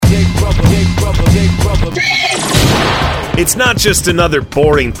It's not just another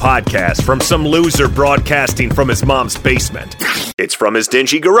boring podcast from some loser broadcasting from his mom's basement. It's from his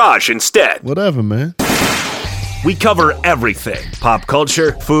dingy garage instead. Whatever, man. We cover everything. Pop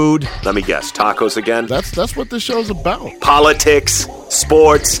culture, food, let me guess, tacos again? That's what this show's about. Politics,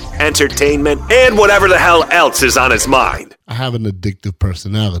 sports, entertainment, and whatever the hell else is on his mind. I have an addictive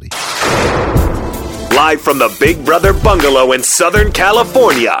personality. Live from the Big Brother Bungalow in Southern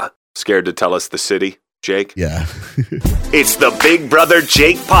California. Scared to tell us the city, Jake? Yeah. It's the Big Brother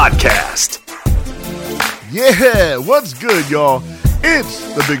Jake Podcast. Yeah, what's good, y'all?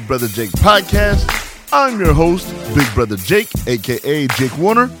 It's the Big Brother Jake Podcast. I'm your host, Big Brother Jake, a.k.a. Jake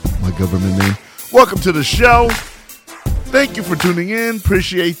Warner, my government name. Welcome to the show. Thank you for tuning in.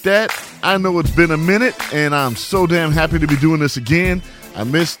 Appreciate that. I know it's been a minute, and I'm so damn happy to be doing this again. I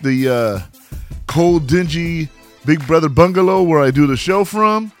missed the cold, dingy Big Brother Bungalow where I do the show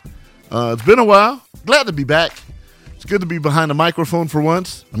from. It's been a while. Glad to be back. It's good to be behind the microphone for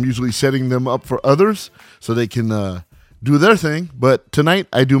once. I'm usually setting them up for others so they can do their thing, but tonight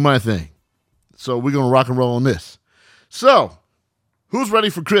I do my thing. So we're going to rock and roll on this. So, who's ready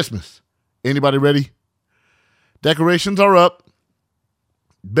for Christmas? Anybody ready? Decorations are up.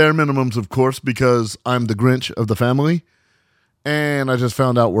 Bare minimums, of course, because I'm the Grinch of the family. And I just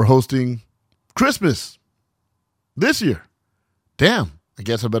found out we're hosting Christmas this year. Damn, I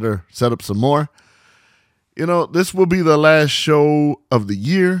guess I better set up some more. You know, this will be the last show of the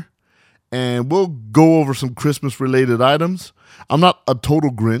year, and we'll go over some Christmas-related items. I'm not a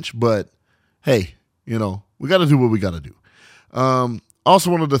total Grinch, but hey, you know, we got to do what we got to do. Also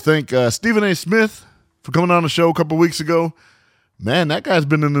wanted to thank Stephen A. Smith for coming on the show a couple weeks ago. Man, that guy's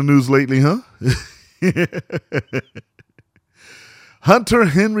been in the news lately, huh? Hunter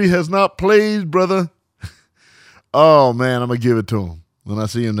Henry has not played, brother. Oh, man, I'm going to give it to him when I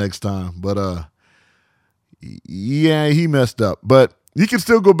see him next time. But, yeah, he messed up. But you can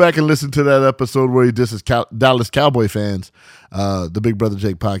still go back and listen to that episode where he disses Dallas Cowboy fans, the Big Brother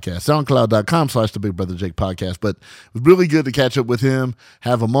Jake Podcast, soundcloud.com/the Big Brother Jake Podcast. But it was really good to catch up with him,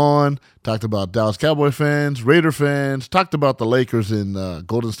 have him on, talked about Dallas Cowboy fans, Raider fans, talked about the Lakers and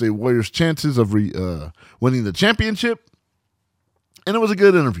Golden State Warriors' chances of winning the championship. And it was a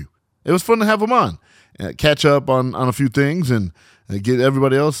good interview. It was fun to have him on, catch up on a few things and get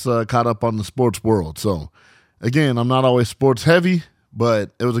everybody else caught up on the sports world. So, again, I'm not always sports heavy,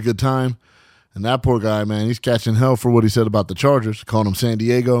 but it was a good time. And that poor guy, man, he's catching hell for what he said about the Chargers, calling him San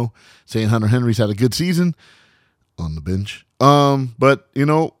Diego, saying Hunter Henry's had a good season on the bench. But, you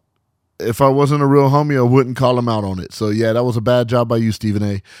know, if I wasn't a real homie, I wouldn't call him out on it. So, yeah, that was a bad job by you, Stephen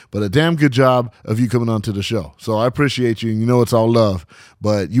A., but a damn good job of you coming on to the show. So I appreciate you, and you know it's all love,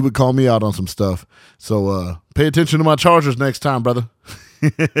 but you would call me out on some stuff. So pay attention to my Chargers next time, brother.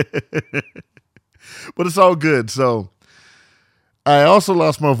 But it's all good. So I also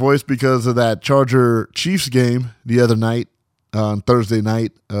lost my voice because of that Charger-Chiefs game the other night, on Thursday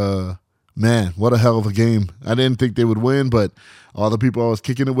night. Man, what a hell of a game. I didn't think they would win, but all the people I was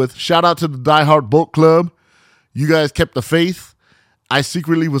kicking it with. Shout out to the Die Hard Boat Club. You guys kept the faith. I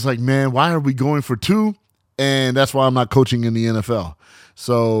secretly was like, man, why are we going for 2? And that's why I'm not coaching in the NFL.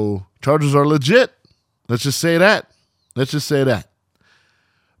 So Chargers are legit. Let's just say that.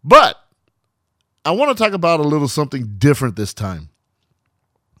 But I want to talk about a little something different this time.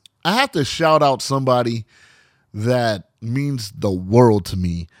 I have to shout out somebody that means the world to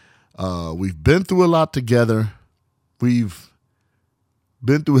me. We've been through a lot together. We've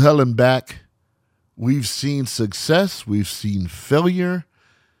been through hell and back. We've seen success. We've seen failure.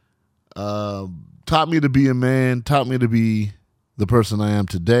 Taught me to be a man. Taught me to be the person I am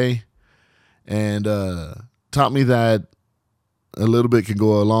today. And taught me that a little bit can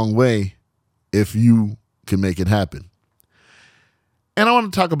go a long way if you can make it happen. And I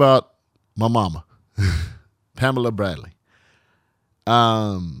want to talk about my mama, Pamela Bradley.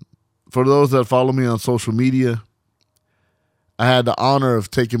 For those that follow me on social media, I had the honor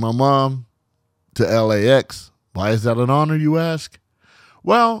of taking my mom to LAX. Why is that an honor, you ask?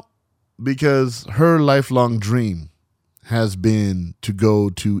 Well, because her lifelong dream has been to go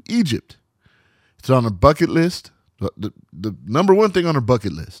to Egypt. It's on her bucket list, the number one thing on her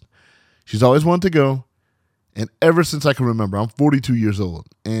bucket list. She's always wanted to go, and ever since I can remember, I'm 42 years old,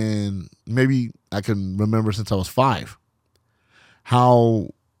 and maybe I can remember since I was 5,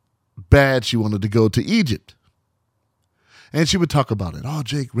 how bad she wanted to go to Egypt. And she would talk about it. Oh,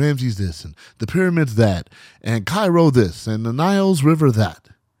 Jake, Ramsey's this, and the pyramids that, and Cairo this, and the Niles River that.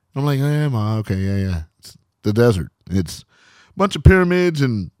 I'm like, yeah, Ma, okay, yeah. It's the desert. It's a bunch of pyramids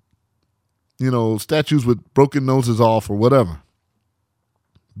and, you know, statues with broken noses off or whatever.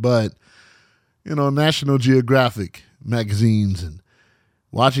 But, you know, National Geographic magazines and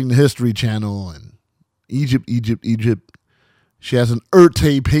watching the History Channel and Egypt. She has an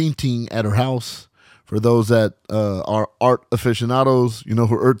Urte painting at her house. For those that are art aficionados, you know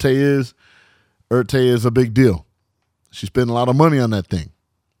who Urte is? Urte is a big deal. She spent a lot of money on that thing.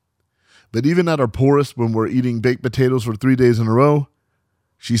 But even at her poorest, when we're eating baked potatoes for 3 days in a row,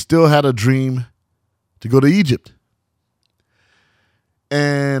 she still had a dream to go to Egypt.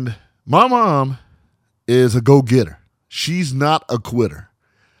 And my mom is a go-getter. She's not a quitter.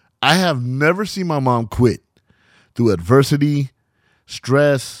 I have never seen my mom quit through adversity,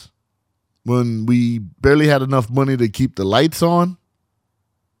 stress, when we barely had enough money to keep the lights on.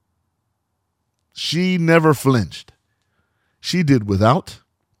 She never flinched. She did without.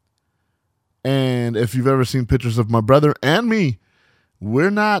 And if you've ever seen pictures of my brother and me,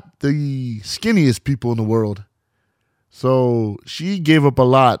 we're not the skinniest people in the world. So she gave up a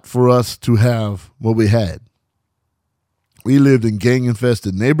lot for us to have what we had. We lived in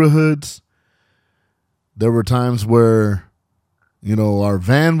gang-infested neighborhoods. There were times where, you know, our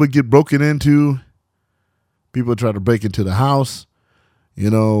van would get broken into. People would try to break into the house, you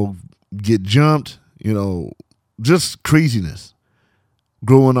know, get jumped, you know, just craziness.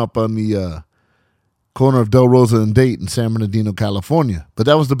 Growing up on the corner of Del Rosa and Date in San Bernardino, California. But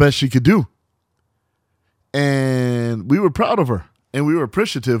that was the best she could do. And we were proud of her. And we were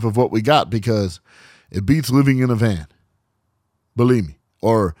appreciative of what we got because it beats living in a van. Believe me.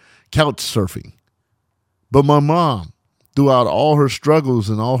 Or couch surfing. But my mom, throughout all her struggles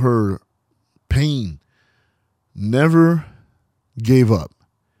and all her pain, never gave up.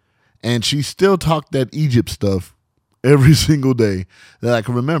 And she still talked that Egypt stuff every single day that I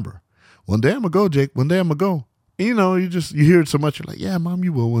can remember. One day I'm going to go, Jake. One day I'm going to go. And you know, you hear it so much. You're like, yeah, Mom,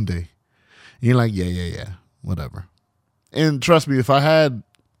 you will one day. And you're like, yeah, whatever. And trust me, if I had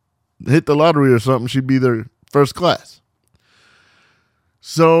hit the lottery or something, she'd be there first class.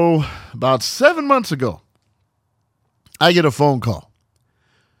 So about 7 months ago, I get a phone call.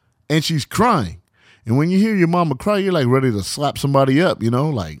 And she's crying. And when you hear your mama cry, you're like ready to slap somebody up, you know?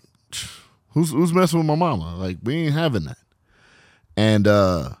 Like, who's messing with my mama? Like, we ain't having that.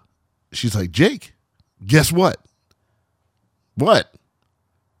 And she's like, Jake, guess what? What?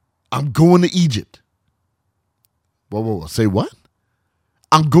 I'm going to Egypt. Whoa. Say what?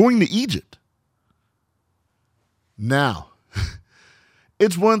 I'm going to Egypt. Now,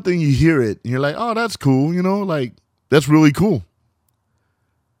 it's one thing you hear it, and you're like, oh, that's cool, you know, like, that's really cool.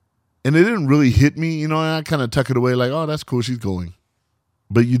 And it didn't really hit me, you know, and I kind of tuck it away like, oh, that's cool, she's going.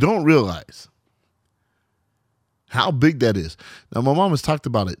 But you don't realize how big that is. Now, my mom has talked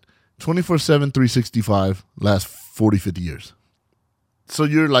about it 24/7, 365, last 40, 50 years. So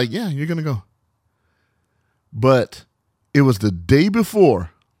you're like, yeah, you're going to go. But it was the day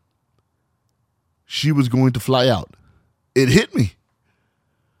before she was going to fly out. It hit me.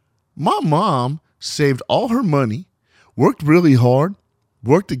 My mom saved all her money, worked really hard,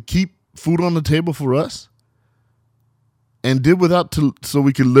 worked to keep food on the table for us, and did without so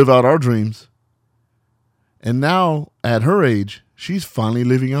we could live out our dreams. And now, at her age, she's finally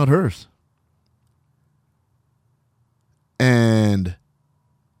living out hers. And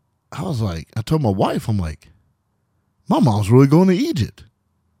I was like, I told my wife, I'm like, my mom's really going to Egypt.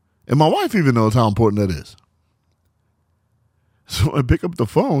 And my wife even knows how important that is. So I pick up the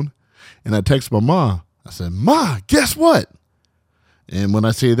phone and I text my mom. I said, Ma, guess what? And when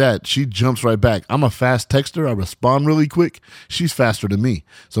I say that, she jumps right back. I'm a fast texter. I respond really quick. She's faster than me.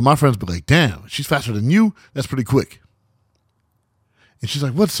 So my friends be like, damn, she's faster than you? That's pretty quick. And she's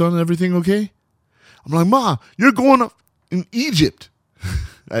like, what, son? Everything okay? I'm like, Ma, you're going up in Egypt.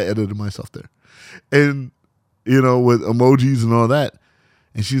 I edited myself there. And, you know, with emojis and all that.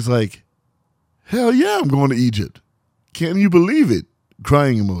 And she's like, hell yeah, I'm going to Egypt. Can you believe it?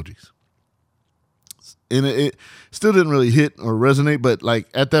 Crying emojis. And it still didn't really hit or resonate, but like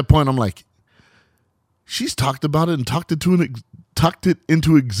at that point, I'm like, she's talked about it and talked it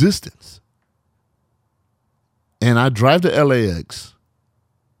into existence. And I drive to LAX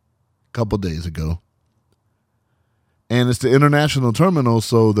a couple days ago, and it's the international terminal,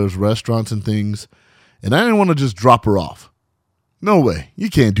 so there's restaurants and things, and I didn't want to just drop her off. No way, you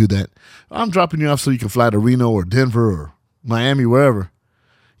can't do that. I'm dropping you off so you can fly to Reno or Denver or Miami, wherever.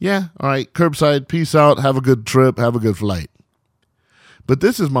 Yeah, all right, curbside, peace out, have a good trip, have a good flight. But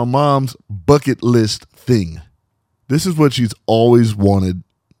this is my mom's bucket list thing. This is what she's always wanted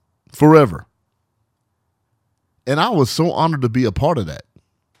forever. And I was so honored to be a part of that.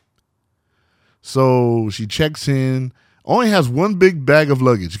 So she checks in, only has one big bag of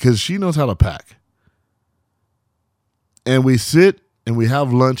luggage because she knows how to pack. And we sit and we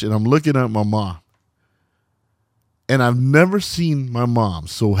have lunch, and I'm looking at my mom. And I've never seen my mom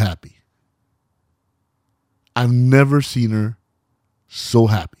so happy. I've never seen her so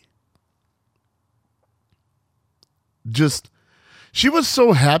happy. She was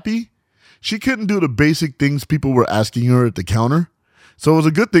so happy, she couldn't do the basic things people were asking her at the counter. So it was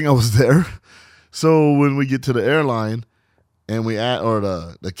a good thing I was there. So when we get to the airline and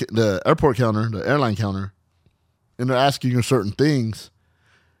the airport counter, the airline counter, and they're asking her certain things,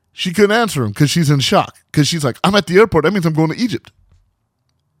 she couldn't answer them because she's in shock. Because she's like, I'm at the airport. That means I'm going to Egypt.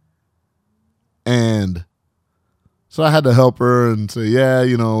 And so I had to help her and say, yeah,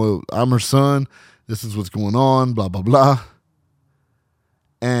 I'm her son. This is what's going on, blah, blah, blah.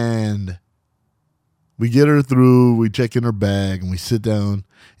 And we get her through, we check in her bag, and we sit down.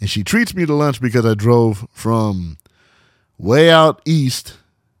 And she treats me to lunch because I drove from way out east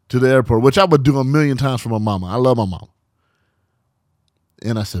to the airport, which I would do a million times for my mama. I love my mama.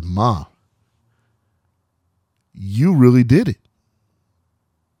 And I said, Mom, you really did it.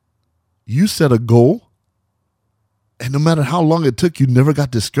 You set a goal, and no matter how long it took, you never got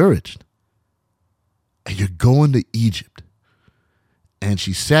discouraged. And you're going to Egypt. And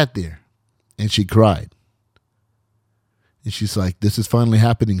she sat there and she cried. And she's like, this is finally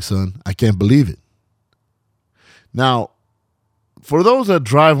happening, son. I can't believe it. Now, for those that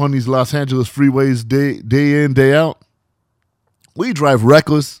drive on these Los Angeles freeways day in, day out, we drive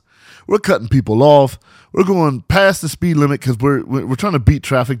reckless. We're cutting people off. We're going past the speed limit because we're trying to beat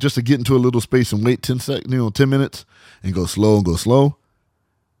traffic just to get into a little space and wait 10 minutes and go slow.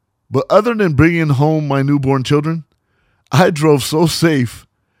 But other than bringing home my newborn children, I drove so safe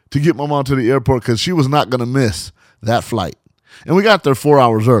to get my mom to the airport because she was not going to miss that flight. And we got there 4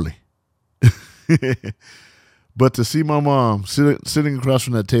 hours early. But to see my mom sitting across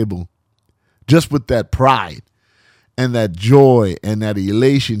from that table, just with that pride and that joy and that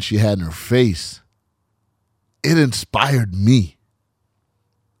elation she had in her face, it inspired me.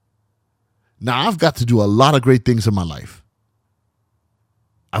 Now, I've got to do a lot of great things in my life.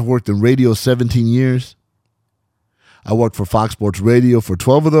 I've worked in radio 17 years. I worked for Fox Sports Radio for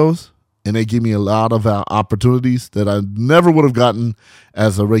 12 of those, and they gave me a lot of opportunities that I never would have gotten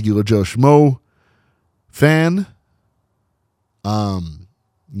as a regular Joe Schmo fan.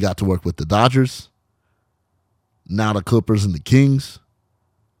 Got to work with the Dodgers, now the Clippers and the Kings.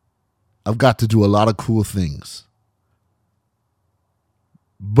 I've got to do a lot of cool things.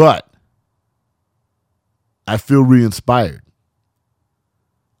 But I feel re-inspired.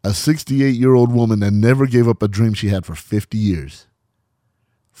 A 68-year-old woman that never gave up a dream she had for 50 years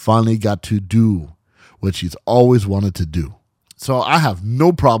finally got to do what she's always wanted to do. So I have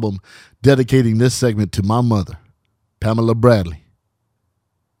no problem dedicating this segment to my mother, Pamela Bradley.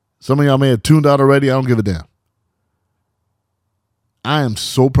 Some of y'all may have tuned out already. I don't give a damn. I am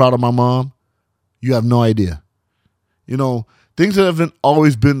so proud of my mom. You have no idea. Things haven't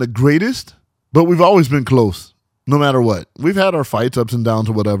always been the greatest, but we've always been close, no matter what. We've had our fights, ups and downs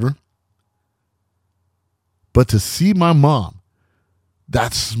or whatever. But to see my mom,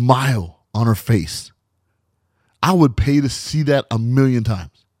 that smile on her face, I would pay to see that 1,000,000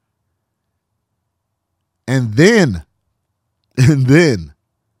 times. And then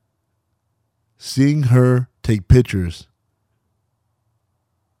seeing her take pictures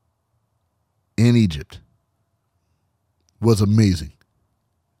in Egypt was amazing.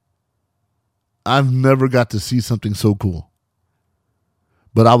 I've never got to see something so cool.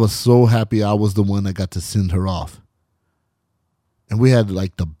 But I was so happy I was the one that got to send her off. And we had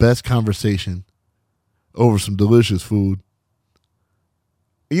like the best conversation over some delicious food.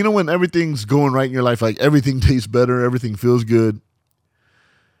 When everything's going right in your life, like everything tastes better, everything feels good.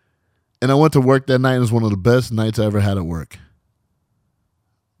 And I went to work that night, and it was one of the best nights I ever had at work.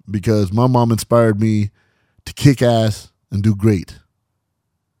 Because my mom inspired me to kick ass and do great.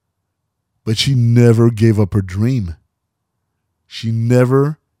 But she never gave up her dream. She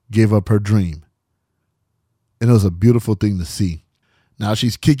never gave up her dream. And it was a beautiful thing to see. Now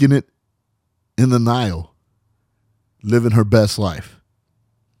she's kicking it in the Nile, living her best life.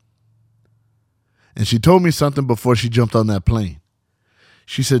 And she told me something before she jumped on that plane.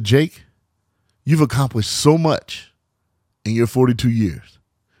 She said, Jake, you've accomplished so much in your 42 years.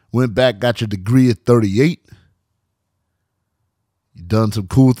 Went back, got your degree at 38. You've done some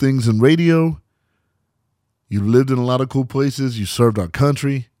cool things in radio. You lived in a lot of cool places. You served our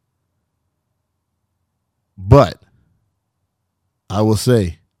country. But I will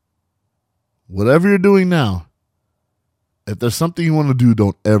say, whatever you're doing now, if there's something you want to do,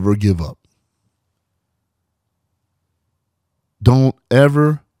 don't ever give up. Don't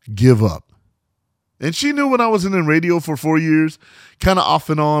ever give up. And she knew when I was in radio for 4 years, kind of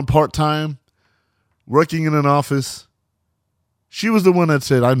off and on, part-time, working in an office. She was the one that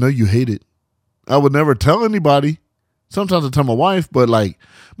said, I know you hate it. I would never tell anybody. Sometimes I tell my wife, but like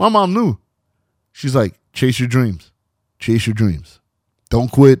my mom knew. She's like, chase your dreams. Chase your dreams. Don't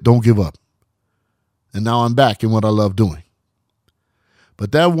quit. Don't give up. And now I'm back in what I love doing.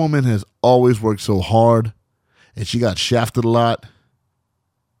 But that woman has always worked so hard, and she got shafted a lot,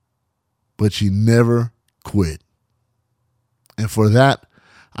 but she never quit. And for that,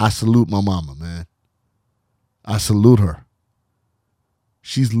 I salute my mama, man. I salute her.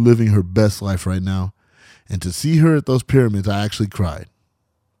 She's living her best life right now. And to see her at those pyramids, I actually cried.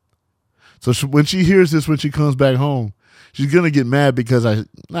 So when she hears this, when she comes back home, she's going to get mad because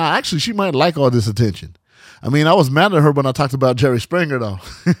actually, she might like all this attention. I mean, I was mad at her when I talked about Jerry Springer, though.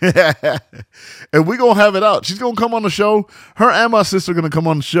 And we're going to have it out. She's going to come on the show. Her and my sister are going to come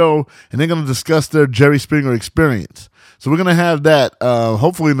on the show, and they're going to discuss their Jerry Springer experience. So we're going to have that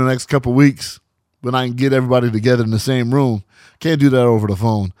hopefully in the next couple weeks when I can get everybody together in the same room. Can't do that over the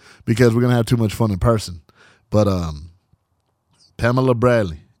phone because we're going to have too much fun in person. But Pamela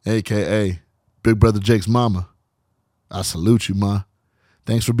Bradley, a.k.a. Big Brother Jake's mama, I salute you, Ma.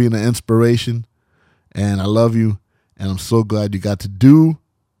 Thanks for being an inspiration. And I love you, and I'm so glad you got to do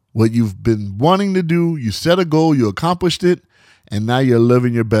what you've been wanting to do. You set a goal, you accomplished it, and now you're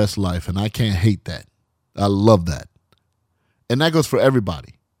living your best life, and I can't hate that. I love that. And that goes for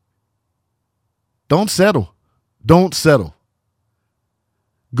everybody. Don't settle. Don't settle.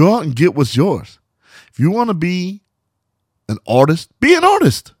 Go out and get what's yours. If you want to be an artist, be an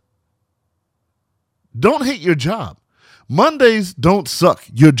artist. Don't hate your job. Mondays don't suck.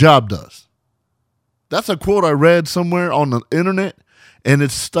 Your job does. That's a quote I read somewhere on the internet, and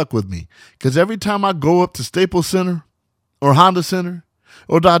it's stuck with me. Because every time I go up to Staples Center or Honda Center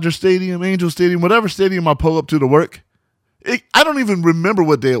or Dodger Stadium, Angel Stadium, whatever stadium I pull up to work, I don't even remember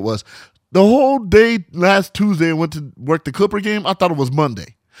what day it was. The whole day last Tuesday I went to work the Clipper game, I thought it was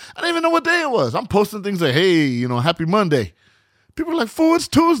Monday. I didn't even know what day it was. I'm posting things like, hey, happy Monday. People are like, fool, it's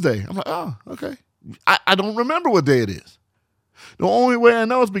Tuesday. I'm like, oh, okay. I don't remember what day it is. The only way I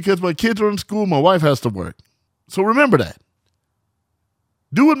know is because my kids are in school, my wife has to work. So remember that.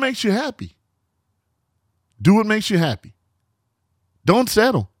 Do what makes you happy. Do what makes you happy. Don't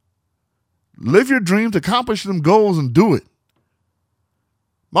settle. Live your dreams, accomplish them goals, and do it.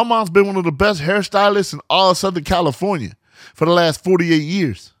 My mom's been one of the best hairstylists in all of Southern California for the last 48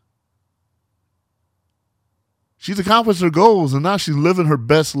 years. She's accomplished her goals, and now she's living her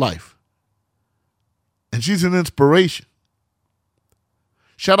best life. And she's an inspiration.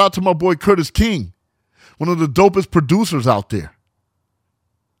 Shout out to my boy Curtis King, one of the dopest producers out there.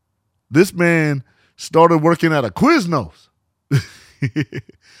 This man started working at a Quiznos.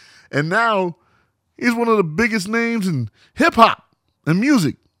 And now he's one of the biggest names in hip-hop and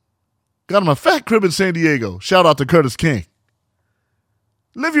music. Got him a fat crib in San Diego. Shout out to Curtis King.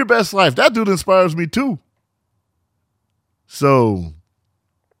 Live your best life. That dude inspires me too. So,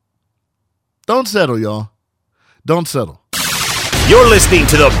 don't settle, y'all. Don't settle. You're listening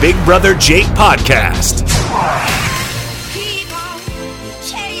to the Big Brother Jake podcast. Keep on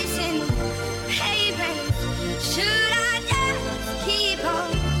chasing pavements. Should I just keep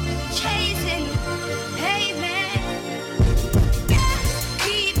on chasing pavements?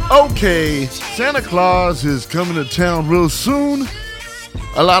 Keep on Okay, Santa Claus is coming to town real soon.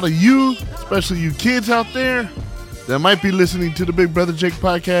 A lot of you, especially you kids out there, that might be listening to the Big Brother Jake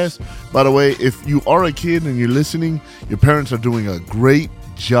podcast. By the way, if you are a kid and you're listening, your parents are doing a great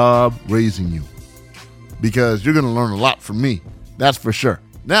job raising you because you're going to learn a lot from me. That's for sure.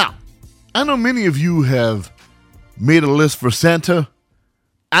 Now, I know many of you have made a list for Santa,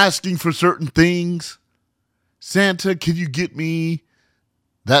 asking for certain things. Santa, can you get me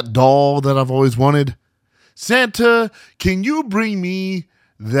that doll that I've always wanted? Santa, can you bring me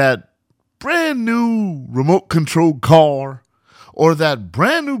that brand new remote controlled car or that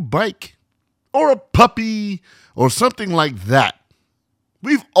brand new bike or a puppy or something like that?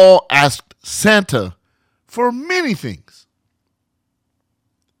 We've all asked Santa for many things.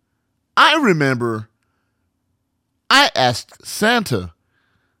 I remember I asked Santa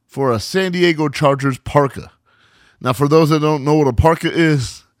for a San Diego Chargers parka. Now, for those that don't know what a parka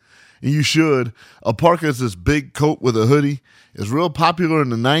is, and you should, a parka is this big coat with a hoodie. It's real popular in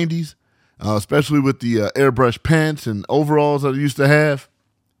the 90s. Especially with the airbrush pants and overalls that I used to have.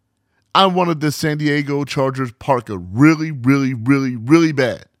 I wanted this San Diego Chargers parka really, really, really, really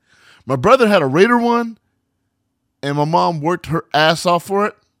bad. My brother had a Raider one, and my mom worked her ass off for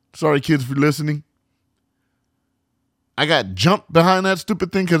it. Sorry, kids, for listening. I got jumped behind that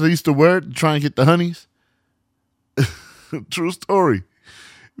stupid thing because I used to wear it to try and get the honeys. True story.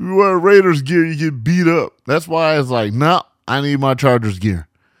 You wear Raiders gear, you get beat up. That's why it's like, nah, I need my Chargers gear.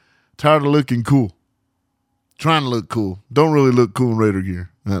 Tired of looking cool. Trying to look cool. Don't really look cool in Raider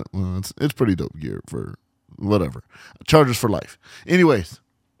gear. Well, it's pretty dope gear for whatever. Chargers for life. Anyways,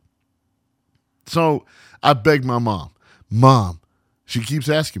 so I begged my mom. Mom, she keeps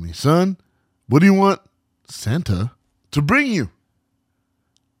asking me, son, what do you want Santa to bring you?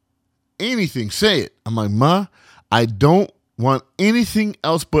 Anything, say it. I'm like, Ma, I don't want anything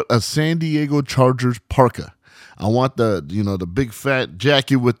else but a San Diego Chargers parka. I want the big fat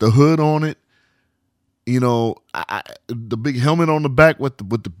jacket with the hood on it. The big helmet on the back with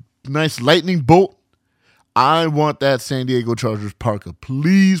the nice lightning bolt. I want that San Diego Chargers parka.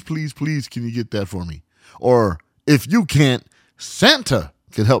 Please, please, please, can you get that for me? Or if you can't, Santa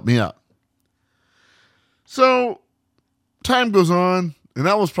can help me out. So time goes on. And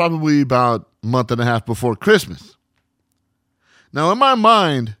that was probably about a month and a half before Christmas. Now, in my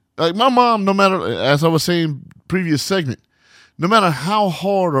mind, like my mom, no matter, as I was saying previous segment, no matter how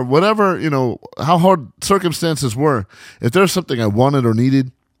hard or whatever, how hard circumstances were, if there's something I wanted or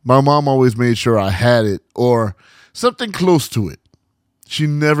needed, my mom always made sure I had it or something close to it. She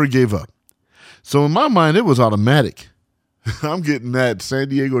never gave up. So in my mind, it was automatic. I'm getting that San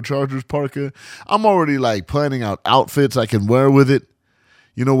Diego Chargers parka. I'm already like planning out outfits I can wear with it.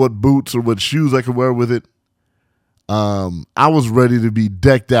 You know, what boots or what shoes I could wear with it. I was ready to be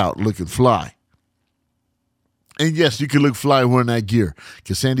decked out looking fly. And yes, you could look fly wearing that gear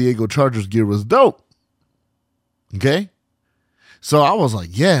because San Diego Chargers gear was dope. Okay? So I was like,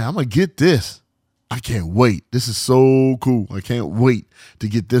 yeah, I'm going to get this. I can't wait. This is so cool. I can't wait to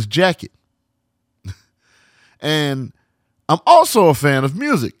get this jacket. And I'm also a fan of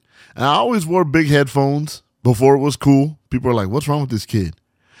music. And I always wore big headphones before it was cool. People are like, what's wrong with this kid?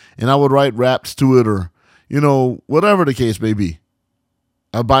 And I would write raps to it or, whatever the case may be.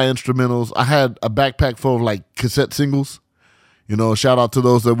 I'd buy instrumentals. I had a backpack full of like cassette singles. Shout out to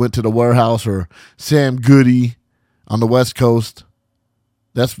those that went to the warehouse or Sam Goody on the West Coast.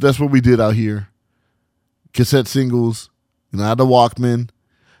 That's what we did out here. Cassette singles. I had the Walkman.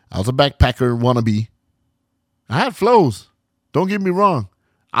 I was a backpacker wannabe. I had flows. Don't get me wrong.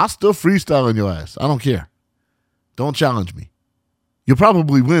 I'll still freestyle on your ass. I don't care. Don't challenge me. You'll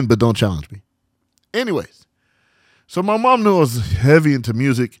probably win, but don't challenge me. Anyways, so my mom knew I was heavy into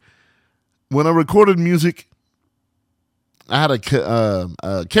music. When I recorded music, I had a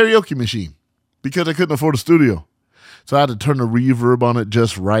karaoke machine because I couldn't afford a studio. So I had to turn the reverb on it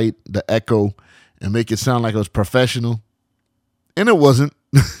just right, the echo, and make it sound like it was professional. And it wasn't,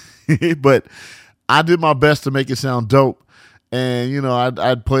 but I did my best to make it sound dope. And,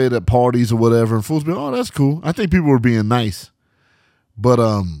 I'd play it at parties or whatever, and fools be, oh, that's cool. I think people were being nice. But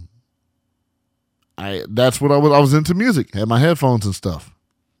that's what I was into music. Had my headphones and stuff.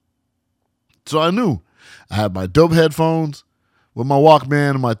 So I knew I had my dope headphones with my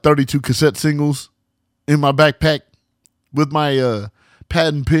Walkman and my 32 cassette singles in my backpack with my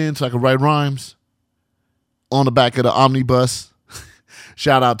pad and pen so I could write rhymes on the back of the Omnibus.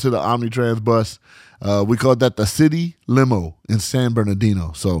 Shout out to the Omnitrans bus. We called that the City Limo in San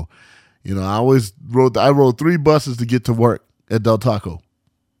Bernardino. So, I rode 3 buses to get to work at Del Taco.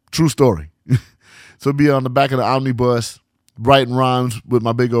 True story. So be on the back of the omnibus, writing rhymes with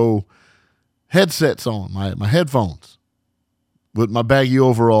my big old headsets on, my headphones, with my baggy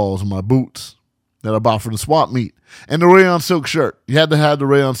overalls and my boots that I bought from the swap meet, and the rayon silk shirt. You had to have the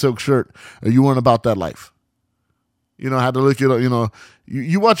rayon silk shirt or you weren't about that life. I had to look it up,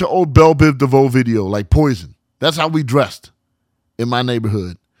 you watch an old Belle Biv DeVoe video like Poison. That's how we dressed in my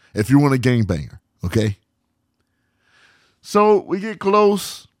neighborhood if you weren't a gangbanger, okay? So we get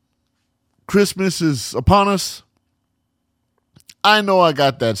close. Christmas is upon us. I know I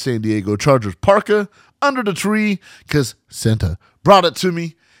got that San Diego Chargers parka under the tree because Santa brought it to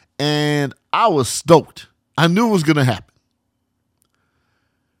me, and I was stoked. I knew it was going to happen.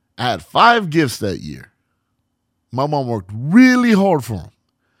 I had 5 gifts that year. My mom worked really hard for them.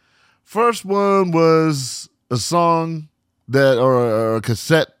 First one was a song or a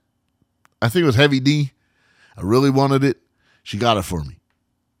cassette. I think it was Heavy D. I really wanted it. She got it for me.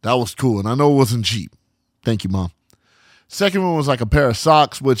 That was cool, and I know it wasn't cheap. Thank you, Mom. Second one was like a pair of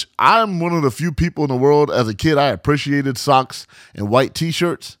socks, which I'm one of the few people in the world. As a kid, I appreciated socks and white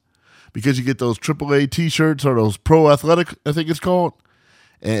T-shirts because you get those AAA T-shirts or those Pro Athletic, I think it's called,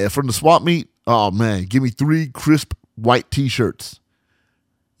 and from the swap meet. Oh, man, give me 3 crisp white T-shirts.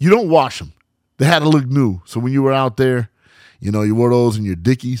 You don't wash them. They had to look new. So when you were out there, you wore those in your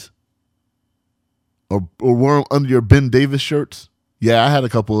Dickies or wore them under your Ben Davis shirts. Yeah, I had a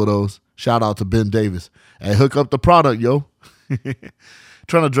couple of those. Shout out to Ben Davis. Hey, hook up the product, yo.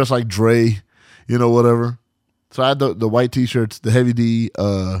 trying to dress like Dre, whatever. So I had the white T-shirts, the Heavy D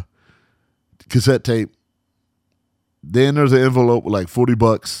cassette tape. Then there's an envelope with like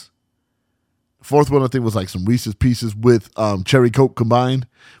 $40. Fourth one I think was like some Reese's Pieces with Cherry Coke combined,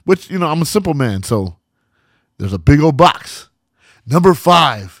 which, I'm a simple man, so there's a big old box. Number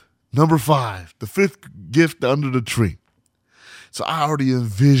five, the fifth gift under the tree. So I already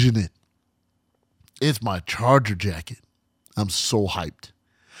envision it. It's my Charger jacket. I'm so hyped.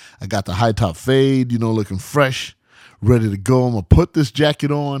 I got the high top fade, looking fresh, ready to go. I'm going to put this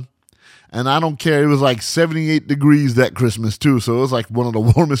jacket on. And I don't care. It was like 78 degrees that Christmas, too. So it was like one of the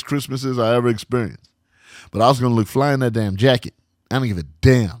warmest Christmases I ever experienced. But I was going to look fly in that damn jacket. I don't give a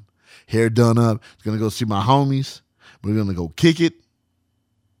damn. Hair done up. I was going to go see my homies. We're going to go kick it.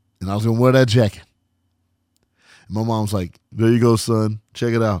 And I was going to wear that jacket. And my mom's like, there you go, son.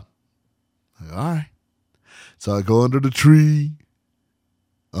 Check it out. I'm like, all right. So I go under the tree,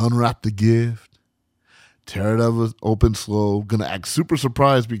 unwrap the gift. Tear it up open slow. Gonna act super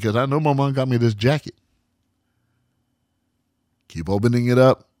surprised because I know my mom got me this jacket. Keep opening it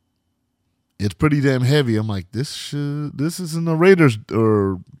up. It's pretty damn heavy. I'm like, this isn't a Raiders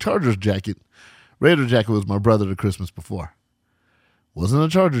or Chargers jacket. Raider jacket was my brother the Christmas before. Wasn't a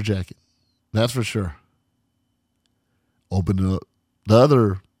Charger jacket. That's for sure. Open up the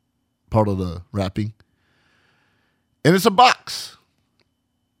other part of the wrapping. And it's a box.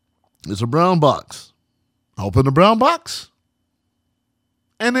 It's a brown box. Open the brown box,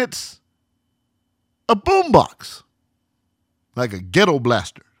 and it's a boom box, like a ghetto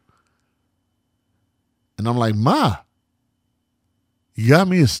blaster. And I'm like, Ma, you got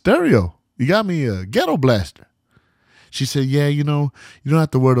me a stereo. You got me a ghetto blaster. She said, yeah, you don't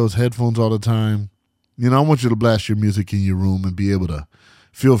have to wear those headphones all the time. I want you to blast your music in your room and be able to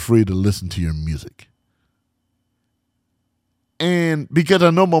feel free to listen to your music. And because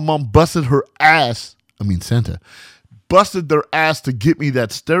I know my mom busted her ass, Santa, busted their ass to get me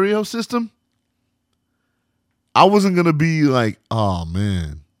that stereo system, I wasn't going to be like, oh,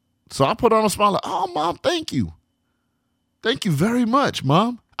 man. So I put on a smile like, oh, Mom, thank you. Thank you very much,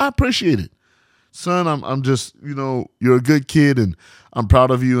 Mom. I appreciate it. Son, I'm just, you're a good kid, and I'm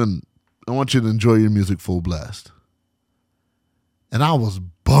proud of you, and I want you to enjoy your music full blast. And I was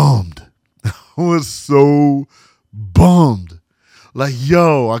bummed. I was so bummed. Like,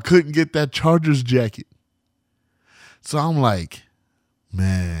 yo, I couldn't get that Chargers jacket. So I'm like,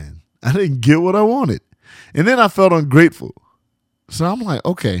 man, I didn't get what I wanted. And then I felt ungrateful. So I'm like,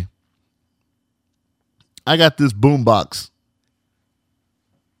 okay, I got this boom box.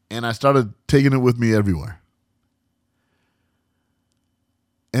 And I started taking it with me everywhere.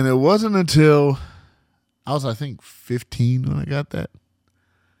 And it wasn't until I was, I think, 15 when I got that.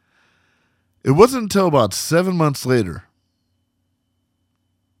 It wasn't until about 7 months later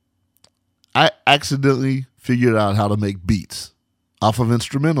I accidentally figured out how to make beats off of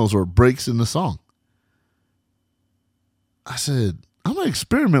instrumentals or breaks in the song. I said, I'm going to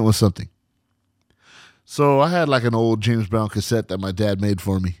experiment with something. So I had like an old James Brown cassette that my dad made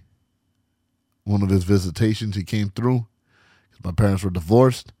for me. One of his visitations, he came through because my parents were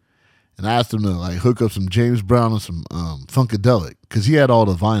divorced. And I asked him to like hook up some James Brown and some Funkadelic because he had all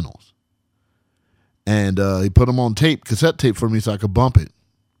the vinyls. And he put them on tape, cassette tape for me so I could bump it.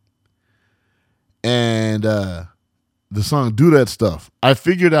 And the song Do That Stuff, I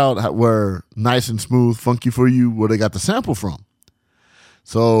figured out where Nice and Smooth, Funky For You, where they got the sample from.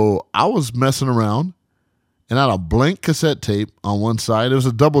 So I was messing around and I had a blank cassette tape on one side. It was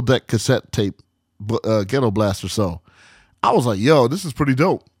a double deck cassette tape, ghetto blaster. So I was like, yo, this is pretty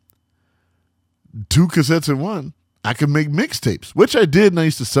dope. 2 cassettes in one. I could make mixtapes, which I did, and I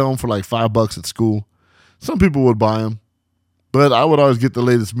used to sell them for like $5 at school. Some people would buy them, but I would always get the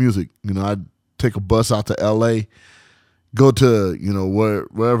latest music. I'd take a bus out to L.A., go to,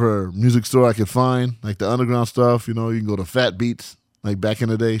 wherever music store I could find, like the underground stuff. You can go to Fat Beats, like back in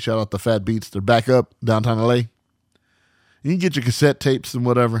the day. Shout out to Fat Beats. They're back up downtown L.A. You can get your cassette tapes and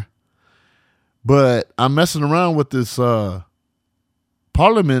whatever. But I'm messing around with this Parliament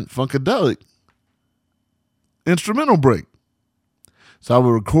Funkadelic instrumental break. So I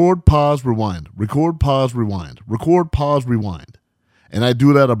would record, pause, rewind, record, pause, rewind, record, pause, rewind. And I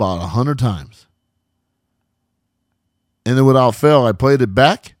do that about 100 times. And then without fail, I played it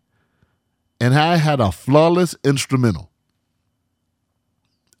back, and I had a flawless instrumental.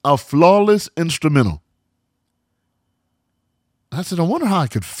 A flawless instrumental. I said, I wonder how I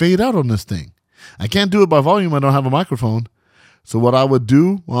could fade out on this thing. I can't do it by volume. I don't have a microphone. So what I would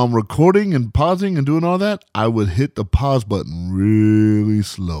do while I'm recording and pausing and doing all that, I would hit the pause button really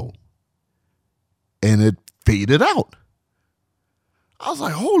slow. And it faded out. I was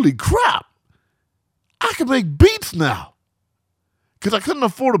like, holy crap. I can make beats now. Because I couldn't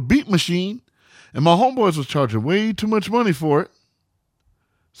afford a beat machine. And my homeboys was charging way too much money for it.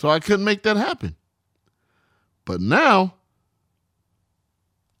 So I couldn't make that happen. But now,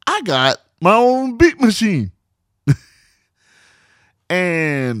 I got my own beat machine.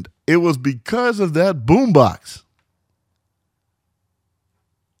 And it was because of that boombox.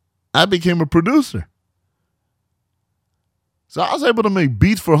 I became a producer. So I was able to make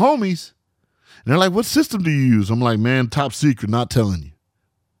beats for homies. And they're like, what system do you use? I'm like, man, top secret, not telling you.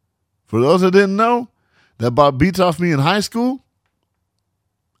 For those that didn't know, that bought beats off me in high school,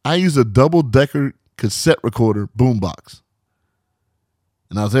 I used a double-decker cassette recorder boombox.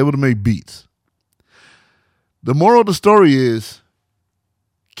 And I was able to make beats. The moral of the story is,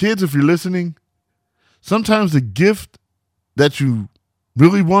 kids, if you're listening, sometimes the gift that you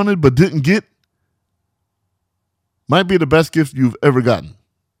really wanted but didn't get might be the best gift you've ever gotten.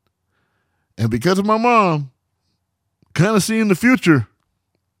 And because of my mom kind of seeing the future,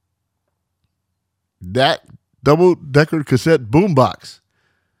 that double-decker cassette boombox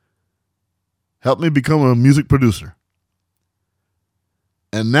helped me become a music producer.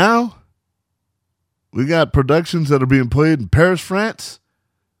 And now we got productions that are being played in Paris, France,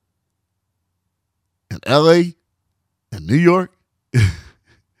 and LA, and New York,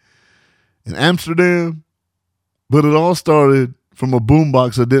 and Amsterdam. But it all started from a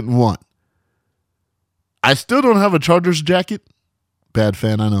boombox I didn't want. I still don't have a Chargers jacket. Bad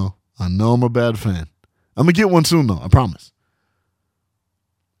fan, I know. I know I'm a bad fan. I'm going to get one soon, though. I promise.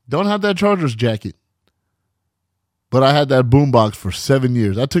 Don't have that Chargers jacket. But I had that boombox for 7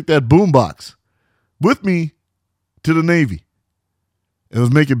 years. I took that boombox with me to the Navy. It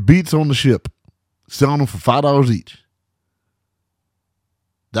was making beats on the ship. Selling them for $5 each.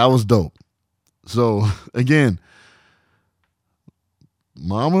 That was dope. So, again,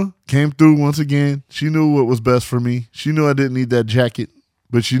 Mama came through once again. She knew what was best for me. She knew I didn't need that jacket.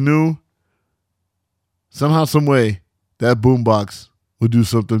 But she knew somehow, some way, that boombox would do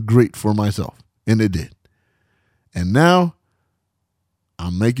something great for myself. And it did. And now,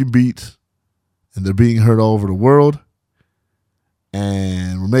 I'm making beats. And they're being heard all over the world.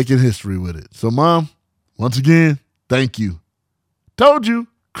 And we're making history with it. So, Mom, once again, thank you. Told you,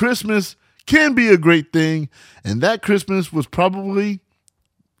 Christmas can be a great thing. And that Christmas was probably,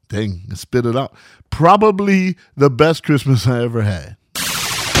 dang, I spit it out, probably the best Christmas I ever had.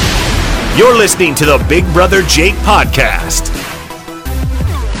 You're listening to the Big Brother Jake podcast.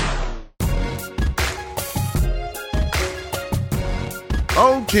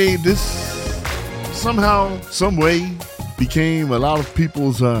 Okay, this somehow, some way became a lot of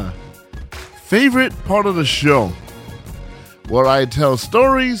people's favorite part of the show, where I tell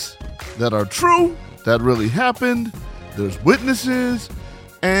stories that are true, that really happened, there's witnesses,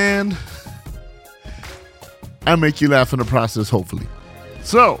 and I make you laugh in the process, hopefully.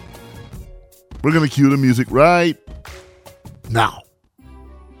 So, we're going to cue the music right now.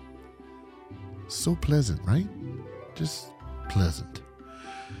 So pleasant, right? Just pleasant.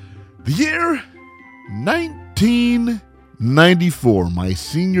 The year 1994, my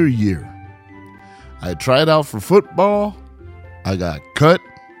senior year. I tried out for football. I got cut.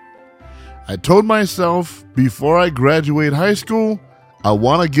 I told myself before I graduate high school, I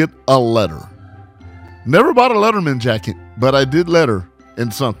want to get a letter. Never bought a Letterman jacket, but I did letter in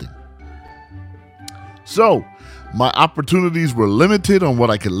something. So, my opportunities were limited on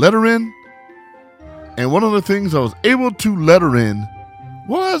what I could letter in. And one of the things I was able to letter in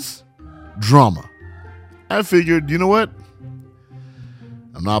was drama. I figured, you know what?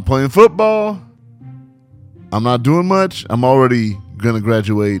 I'm not playing football. I'm not doing much. I'm already going to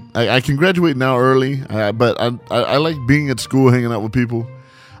graduate. I can graduate now early, but I like being at school, hanging out with people.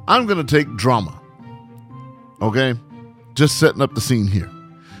 I'm going to take drama. Okay? Just setting up the scene here.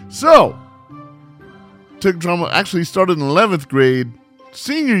 So, took drama. Actually started in 11th grade.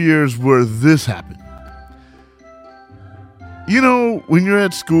 Senior years where this happened. You know, when you're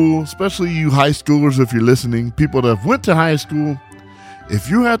at school, especially you high schoolers, if you're listening, people that went to high school, if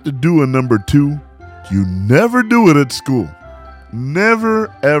you have to do a number 2, you never do it at school.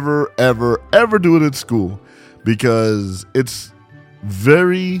 Never, ever, ever, ever do it at school, because it's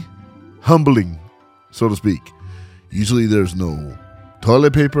very humbling, so to speak. Usually there's no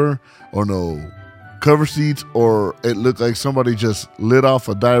toilet paper or no cover seats, or it looked like somebody just lit off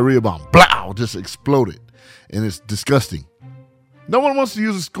a diarrhea bomb. Blow! Just exploded. And it's disgusting. No one wants to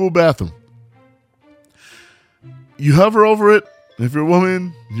use a school bathroom. You hover over it. If you're a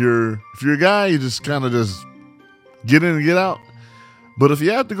woman, if you're a guy, you just kind of just get in and get out. But if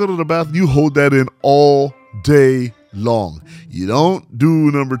you have to go to the bathroom, you hold that in all day long. You don't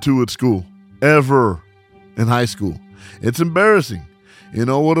do number 2 at school, ever in high school. It's embarrassing. You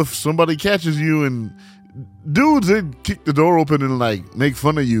know, what if somebody catches you and dudes, they kick the door open and like make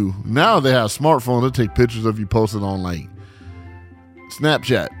fun of you. Now they have smartphones that take pictures of you posted on like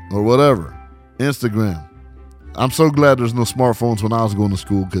Snapchat or whatever, Instagram. I'm so glad there's no smartphones when I was going to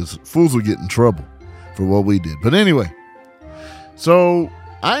school because fools would get in trouble for what we did. But anyway, so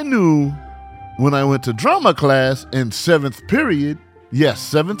I knew when I went to drama class in 7th period, yes,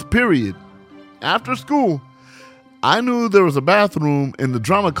 7th period, after school, I knew there was a bathroom in the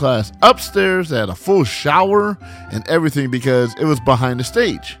drama class upstairs that had a full shower and everything because it was behind the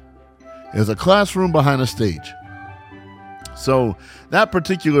stage. It was a classroom behind the stage. So that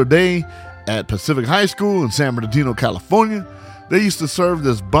particular day at Pacific High School in San Bernardino, California, they used to serve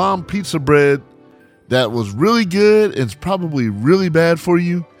this bomb pizza bread that was really good and it's probably really bad for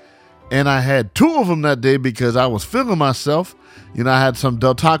you. And I had 2 of them that day because I was feeling myself. You know, I had some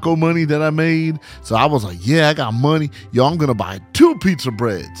Del Taco money that I made. So I was like, yeah, I got money. Yo, I'm going to buy 2 pizza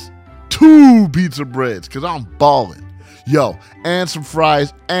breads. 2 pizza breads because I'm balling. Yo, and some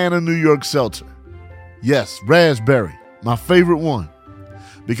fries and a New York seltzer. Yes, raspberry. My favorite one.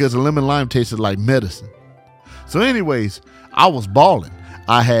 Because the lemon lime tasted like medicine. So anyways, I was balling.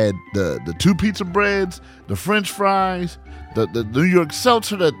 I had the 2 pizza breads, the French fries, the New York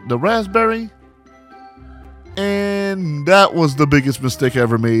seltzer, the raspberry. And that was the biggest mistake I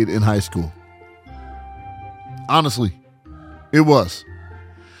ever made in high school. Honestly, it was.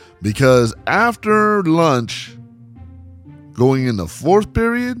 Because after lunch, going into 4th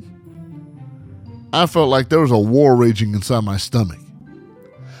period, I felt like there was a war raging inside my stomach.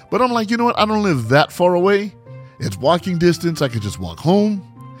 But I'm like, you know what? I don't live that far away. It's walking distance. I could just walk home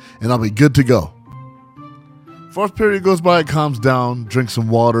and I'll be good to go. 4th period goes by, it calms down, drink some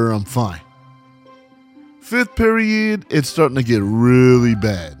water, I'm fine. 5th period, it's starting to get really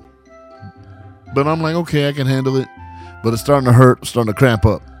bad. But I'm like, okay, I can handle it. But it's starting to hurt, starting to cramp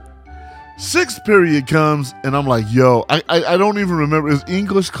up. 6th period comes, and I'm like, yo, I don't even remember. It was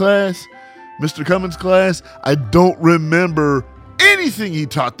English class, Mr. Cummins' class. I don't remember anything he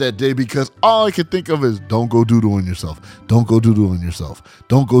taught that day because all I could think of is don't go doodle on yourself. Don't go doodle on yourself.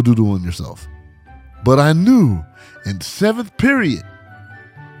 Don't go doodle on yourself. But I knew in 7th period,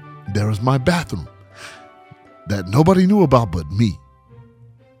 there was my bathroom that nobody knew about but me.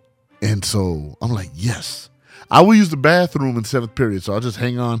 And so I'm like, yes, I will use the bathroom in 7th period. So I'll just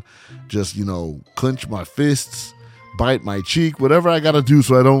hang on, just, clench my fists, bite my cheek, whatever I got to do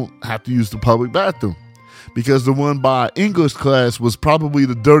so I don't have to use the public bathroom. Because the one by English class was probably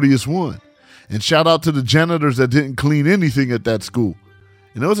the dirtiest one. And shout out to the janitors that didn't clean anything at that school.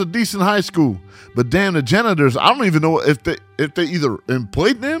 And it was a decent high school. But damn, the janitors, I don't even know if they either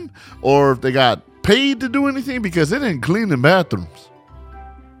employed them or if they got paid to do anything because they didn't clean the bathrooms.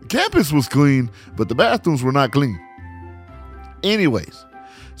 The campus was clean, but the bathrooms were not clean. Anyways,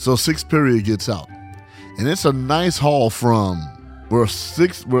 so 6th period gets out. And it's a nice haul from where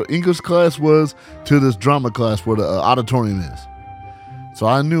English class was to this drama class where the auditorium is. So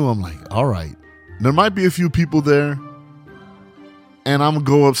I knew, I'm like, all right, there might be a few people there. And I'm going to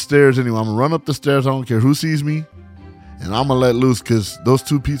go upstairs anyway. I'm going to run up the stairs. I don't care who sees me. And I'm going to let loose because those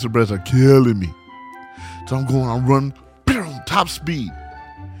 2 pizza breads are killing me. So I'm run top speed.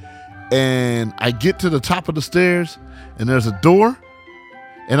 And I get to the top of the stairs and there's a door.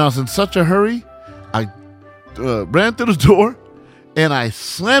 And I was in such a hurry. I ran through the door and I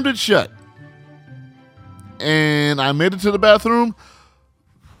slammed it shut. And I made it to the bathroom.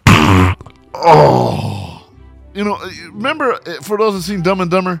 Oh. Remember, for those who've seen Dumb and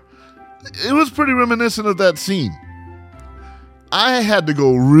Dumber, it was pretty reminiscent of that scene. I had to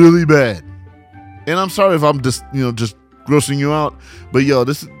go really bad. And I'm sorry if I'm just grossing you out, but yo,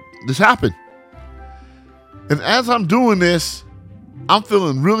 this happened. And as I'm doing this, I'm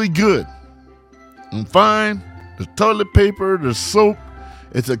feeling really good. I'm fine. There's toilet paper, there's soap.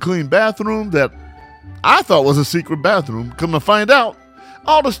 It's a clean bathroom that I thought was a secret bathroom. Come to find out,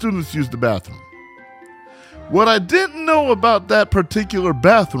 all the students use the bathroom. What I didn't know about that particular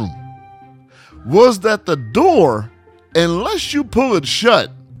bathroom was that the door, unless you pull it shut,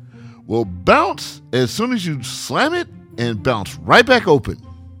 will bounce as soon as you slam it and bounce right back open.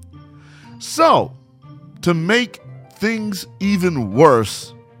 So, to make things even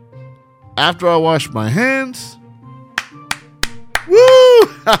worse, after I washed my hands, woo!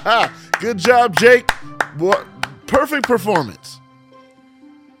 Good job, Jake. What perfect performance.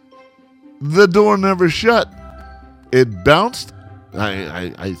 The door never shut. It bounced.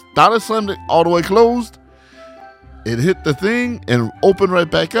 I thought I slammed it all the way closed. It hit the thing and opened right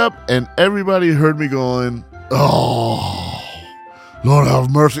back up, and everybody heard me going, Oh, Lord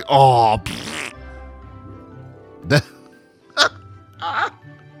have mercy. Oh, that,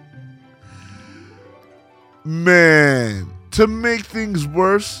 man, to make things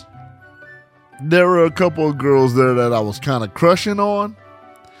worse, there were a couple of girls there that I was kind of crushing on.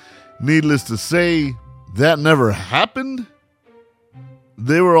 Needless to say, that never happened.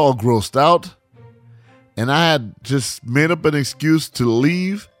 They were all grossed out, and I had just made up an excuse to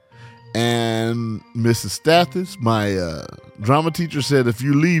leave. And Mrs. Stathis, my drama teacher, said, if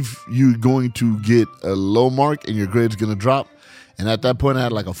you leave, you're going to get a low mark and your grade's going to drop. And at that point, I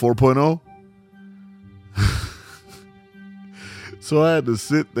had like a 4.0. So I had to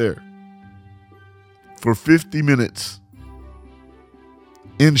sit there for 50 minutes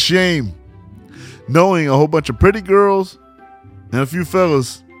in shame, knowing a whole bunch of pretty girls and a few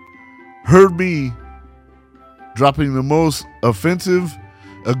fellas heard me dropping the most offensive,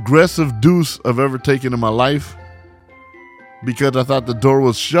 aggressive deuce I've ever taken in my life because I thought the door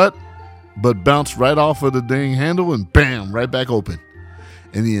was shut, but bounced right off of the dang handle and bam, right back open.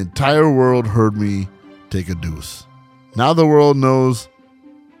 And the entire world heard me take a deuce. Now the world knows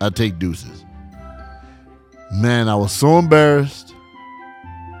I take deuces. Man, I was so embarrassed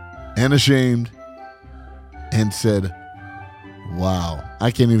and ashamed and said, wow,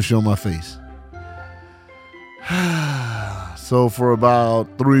 I can't even show my face. So for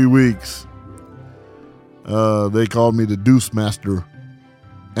about 3 weeks, they called me the Deuce Master.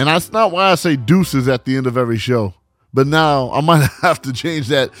 And that's not why I say deuces at the end of every show. But now I might have to change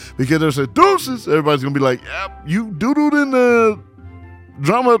that because they'll say deuces. Everybody's going to be like, yep, you doodled in the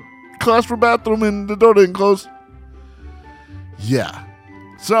drama class for bathroom and the door didn't close. Yeah.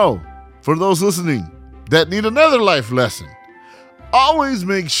 So for those listening that need another life lesson, always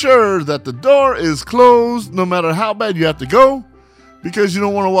make sure that the door is closed no matter how bad you have to go, because you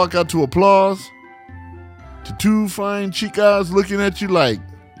don't want to walk out to applause to two fine chicas looking at you like,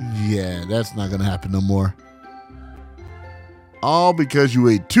 yeah, that's not going to happen no more. All because you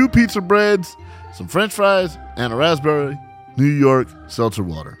ate 2 pizza breads, some french fries, and a raspberry New York seltzer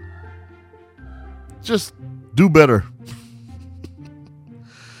water. Just do better.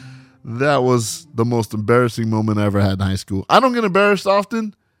 That was the most embarrassing moment I ever had in high school. I don't get embarrassed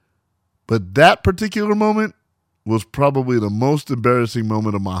often, but that particular moment was probably the most embarrassing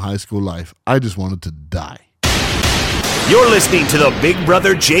moment of my high school life. I just wanted to die. You're listening to the Big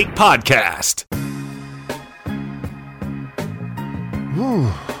Brother Jake podcast.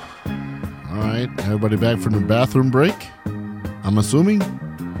 Whew. All right, everybody back from the bathroom break? I'm assuming?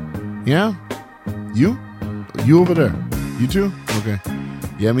 Yeah? You over there? You too? Okay.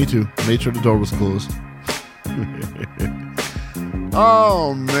 Yeah, me too. Made sure the door was closed.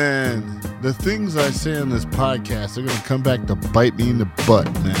 Oh, man. The things I say on this podcast, they're going to come back to bite me in the butt,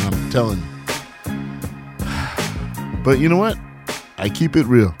 man. I'm telling you. But you know what? I keep it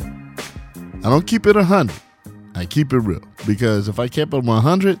real. I don't keep it 100. I keep it real. Because if I kept it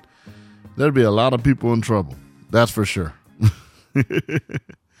 100, there'd be a lot of people in trouble. That's for sure.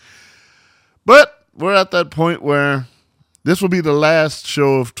 But we're at that point where this will be the last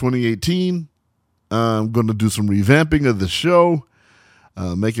show of 2018. I'm going to do some revamping of the show.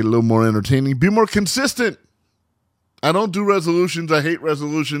 Make it a little more entertaining. Be more consistent. I don't do resolutions. I hate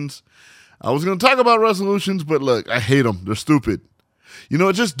resolutions. I was going to talk about resolutions, but look, I hate them. They're stupid. You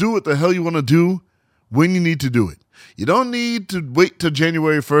know, just do what the hell you want to do when you need to do it. You don't need to wait till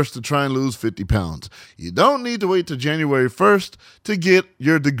January 1st to try and lose 50 pounds. You don't need to wait till January 1st to get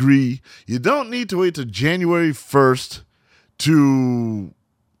your degree. You don't need to wait till January 1st to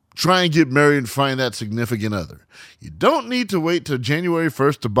try and get married and find that significant other. You don't need to wait till January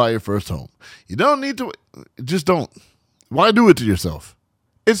 1st to buy your first home. You don't need to. Just don't. Why do it to yourself?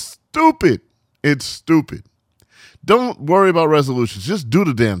 It's stupid. It's stupid. Don't worry about resolutions. Just do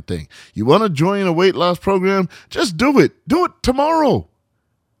the damn thing. You want to join a weight loss program? Just do it. Do it tomorrow.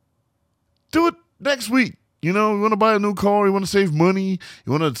 Do it next week. You know, you want to buy a new car, you want to save money,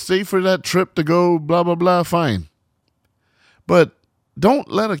 you want to save for that trip to go, blah, blah, blah, fine. But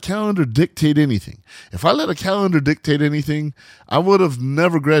don't let a calendar dictate anything. If I let a calendar dictate anything, I would have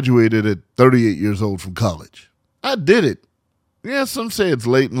never graduated at 38 years old from college. I did it. Yeah, some say it's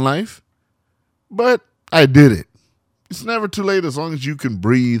late in life, but I did it. It's never too late as long as you can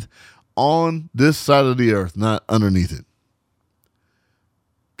breathe on this side of the earth, not underneath it.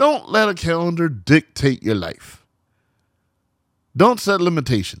 Don't let a calendar dictate your life. Don't set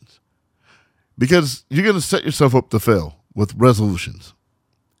limitations, because you're going to set yourself up to fail with resolutions.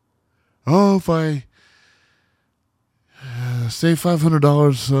 Oh, if I save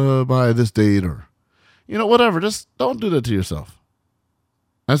 $500 by this date, or, you know, whatever, just don't do that to yourself.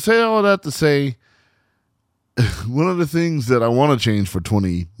 I say all that to say, one of the things that I want to change for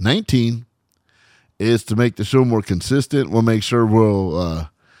 2019 is to make the show more consistent. We'll make sure we'll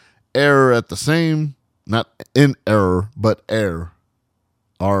air at the same, not in error, but air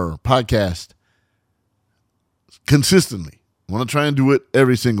our podcast consistently. I want to try and do it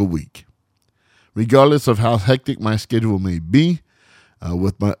every single week, regardless of how hectic my schedule may be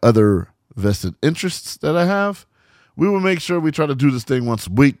with my other vested interests that I have. We will make sure we try to do this thing once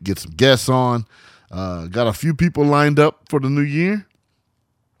a week, get some guests on. Got a few people lined up for the new year.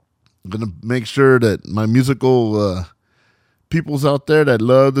 I'm going to make sure that my musical peoples out there that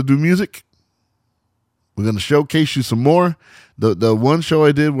love to do music, we're going to showcase you some more. The one show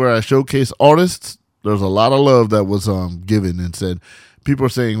I did where I showcased artists, there's a lot of love that was given and said, people are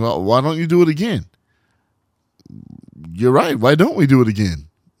saying, well, why don't you do it again? You're right. Why don't we do it again?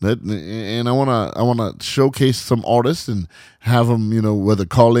 And I want to showcase some artists and have them, whether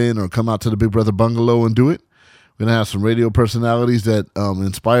call in or come out to the Big Brother Bungalow and do it. We're going to have some radio personalities that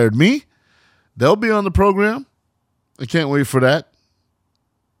inspired me. They'll be on the program. I can't wait for that.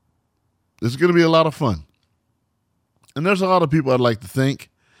 It's going to be a lot of fun. And there's a lot of people I'd like to thank.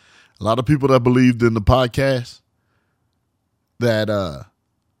 A lot of people that believed in the podcast. That,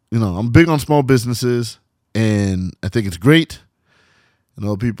 I'm big on small businesses, and I think it's great.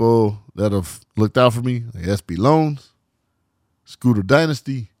 People that have looked out for me, like SB Loans, Scooter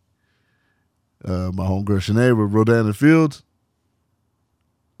Dynasty, my homegirl Shanae with Rodan and Fields.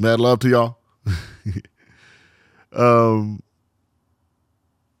 Mad love to y'all. A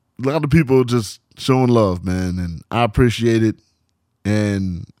lot of people just showing love, man, and I appreciate it.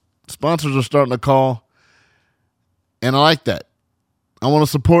 And sponsors are starting to call, and I like that. I want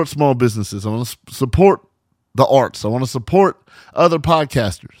to support small businesses. I want to support the arts. I want to support other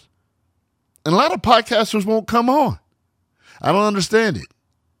podcasters. And a lot of podcasters won't come on. I don't understand it.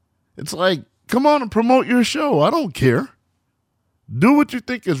 It's like, come on and promote your show. I don't care. Do what you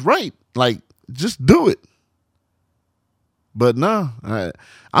think is right. Like, just do it. But no,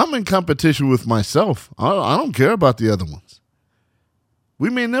 I'm in competition with myself. I don't care about the other ones. We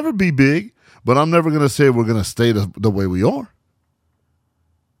may never be big, but I'm never going to say we're going to stay the way we are.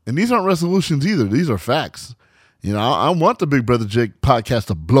 And these aren't resolutions either. These are facts. I want the Big Brother Jake podcast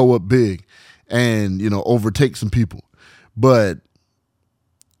to blow up big and, overtake some people. But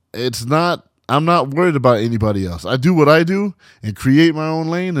I'm not worried about anybody else. I do what I do and create my own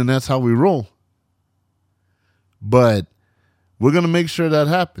lane, and that's how we roll. But we're going to make sure that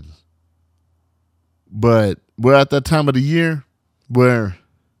happens. But we're at that time of the year where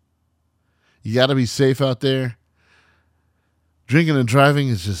you got to be safe out there. Drinking and driving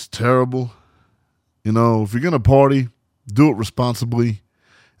is just terrible. If you're going to party, do it responsibly.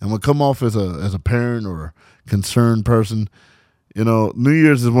 And we'll come off as a parent or a concerned person. New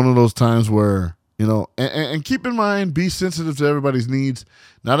Year's is one of those times where, and keep in mind, be sensitive to everybody's needs.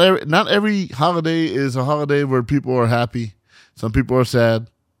 Not every holiday is a holiday where people are happy. Some people are sad,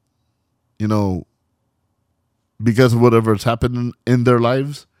 because of whatever's happened in their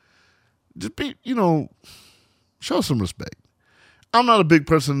lives. Just be, show some respect. I'm not a big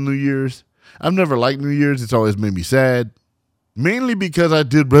person in New Year's. I've never liked New Year's. It's always made me sad. Mainly because I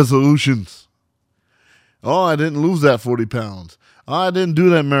did resolutions. Oh, I didn't lose that 40 pounds. Oh, I didn't do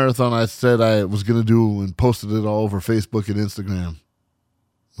that marathon I said I was going to do and posted it all over Facebook and Instagram.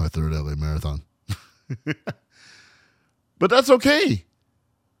 My third LA marathon. But that's okay.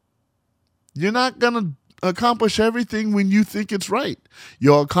 You're not going to accomplish everything when you think it's right.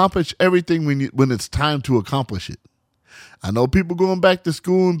 You'll accomplish everything when it's time to accomplish it. I know people going back to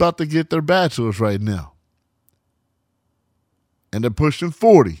school and about to get their bachelor's right now. And they're pushing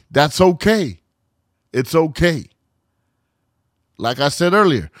 40. That's okay. It's okay. Like I said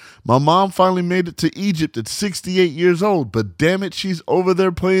earlier, my mom finally made it to Egypt at 68 years old, but damn it, she's over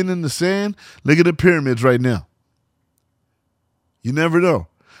there playing in the sand. Look at the pyramids right now. You never know.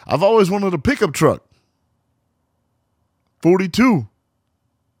 I've always wanted a pickup truck. 42.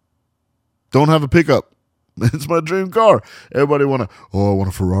 Don't have a pickup. It's my dream car. Everybody I want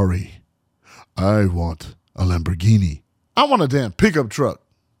a Ferrari. I want a Lamborghini. I want a damn pickup truck.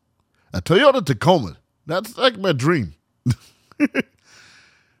 A Toyota Tacoma. That's like my dream.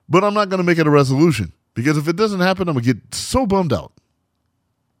 But I'm not going to make it a resolution. Because if it doesn't happen, I'm going to get so bummed out.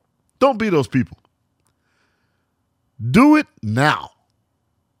 Don't be those people. Do it now.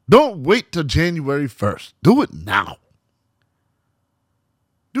 Don't wait till January 1st. Do it now.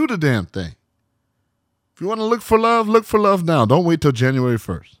 Do the damn thing. If you want to look for love now. Don't wait till January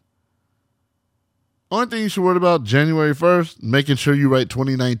 1st. Only thing you should worry about January 1st, making sure you write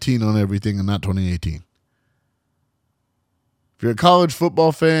 2019 on everything and not 2018. If you're a college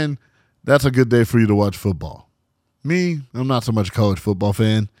football fan, that's a good day for you to watch football. Me, I'm not so much a college football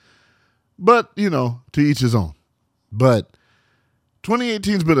fan, but, to each his own. But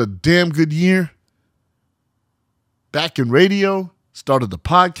 2018's been a damn good year. Back in radio, started the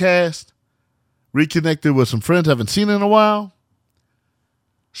podcast, reconnected with some friends I haven't seen in a while,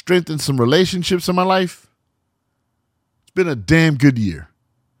 strengthened some relationships in my life. It's been a damn good year.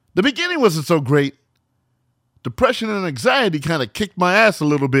 The beginning wasn't so great. Depression and anxiety kind of kicked my ass a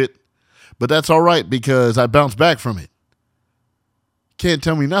little bit, but that's all right because I bounced back from it. Can't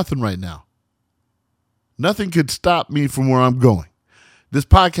tell me nothing right now. Nothing could stop me from where I'm going. This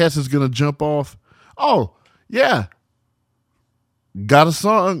podcast is going to jump off. Oh, yeah. Got a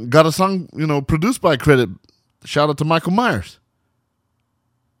song, produced by Credit. Shout out to Michael Myers.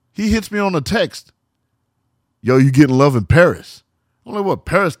 He hits me on a text. Yo, you getting love in Paris? I'm like, what,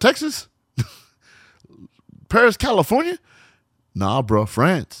 Paris, Texas? Paris, California? Nah, bro,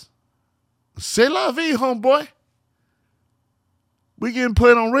 France. C'est la vie, homeboy. We getting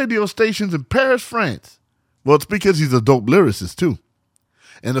played on radio stations in Paris, France. Well, it's because he's a dope lyricist, too.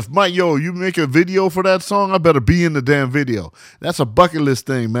 And if you make a video for that song, I better be in the damn video. That's a bucket list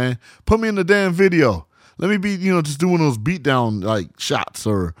thing, man. Put me in the damn video. Let me be, just doing those beatdown, shots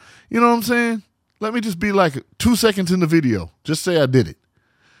or, you know what I'm saying? Let me just be 2 seconds in the video. Just say I did it.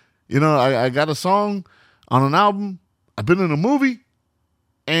 I got a song on an album. I've been in a movie.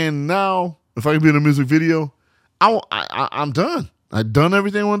 And now, if I can be in a music video, I'm done. I've done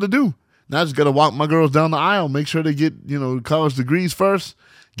everything I wanted to do. Now I just got to walk my girls down the aisle, make sure they get, college degrees first,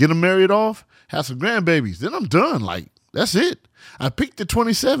 get them married off, have some grandbabies. Then I'm done. That's it. I peaked at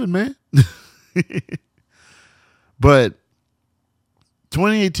 27, man. But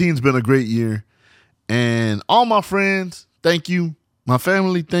 2018's been a great year. And all my friends, thank you. My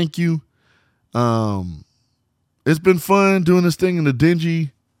family, thank you. It's been fun doing this thing in the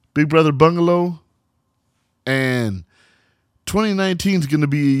dingy Big Brother bungalow. And 2019 is going to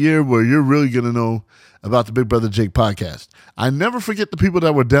be a year where you're really going to know about the Big Brother Jake podcast. I never forget the people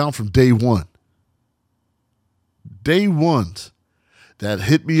that were down from day one. Day ones that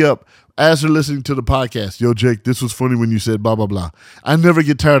hit me up as they're listening to the podcast. Yo, Jake, this was funny when you said blah, blah, blah. I never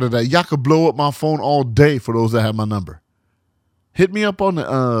get tired of that. Y'all could blow up my phone all day for those that have my number. Hit me up on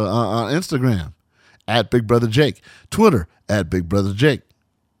Instagram at Big Brother Jake. Twitter at Big Brother Jake.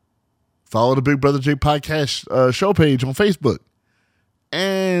 Follow the Big Brother Jake podcast show page on Facebook.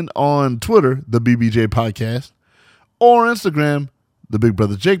 And on Twitter, the BBJ podcast. Or Instagram, the Big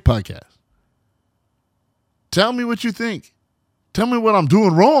Brother Jake podcast. Tell me what you think. Tell me what I'm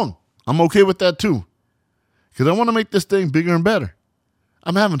doing wrong. I'm okay with that too. Because I want to make this thing bigger and better.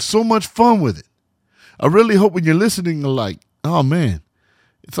 I'm having so much fun with it. I really hope when you're listening, you're like, oh man,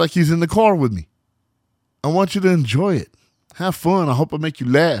 it's like he's in the car with me. I want you to enjoy it. Have fun. I hope I make you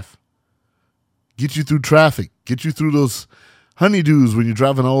laugh. Get you through traffic. Get you through those honeydews when you're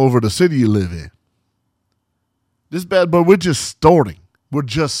driving all over the city you live in. This bad boy, we're just starting. We're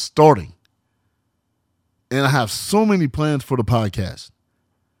just starting. And I have so many plans for the podcast.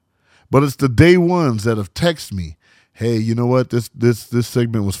 But it's the day ones that have texted me, hey, you know what? This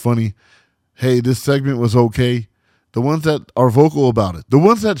segment was funny. Hey, this segment was okay. The ones that are vocal about it. The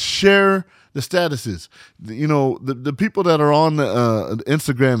ones that share the statuses. The people that are on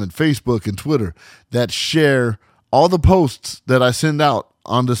Instagram and Facebook and Twitter that share all the posts that I send out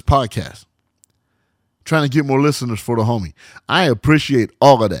on this podcast. Trying to get more listeners for the homie. I appreciate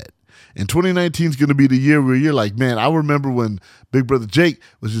all of that. And 2019 is going to be the year where you're like, man, I remember when Big Brother Jake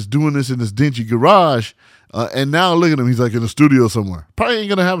was just doing this in this dingy garage. And now look at him. He's like in a studio somewhere. Probably ain't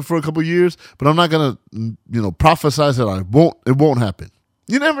going to happen for a couple of years, but I'm not going to, prophesize that it won't happen.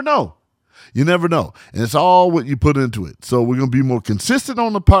 You never know. You never know. And it's all what you put into it. So we're going to be more consistent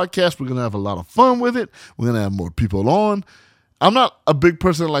on the podcast. We're going to have a lot of fun with it. We're going to have more people on. I'm not a big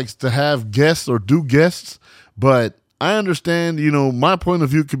person that likes to have guests or do guests, but I understand, my point of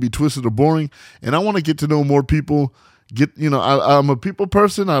view could be twisted or boring, and I want to get to know more people. I'm a people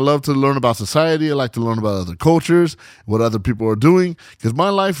person. I love to learn about society. I like to learn about other cultures, what other people are doing, because my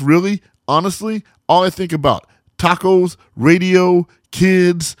life really, honestly, all I think about, tacos, radio,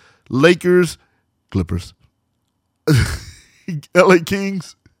 kids, Lakers, Clippers, LA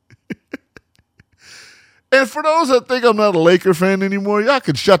Kings. And for those that think I'm not a Laker fan anymore, y'all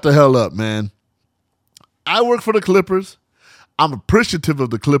can shut the hell up, man. I work for the Clippers. I'm appreciative of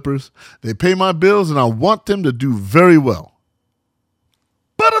the Clippers. They pay my bills, and I want them to do very well.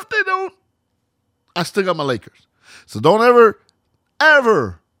 But if they don't, I still got my Lakers. So don't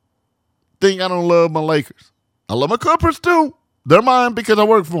ever think I don't love my Lakers. I love my Clippers too. They're mine because I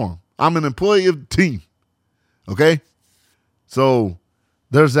work for them. I'm an employee of the team. Okay? So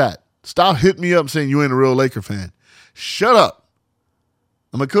there's that. Stop hitting me up saying you ain't a real Laker fan. Shut up.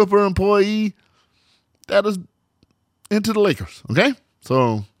 I'm a Cooper employee that is into the Lakers, okay?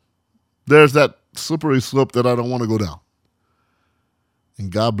 So there's that slippery slope that I don't want to go down.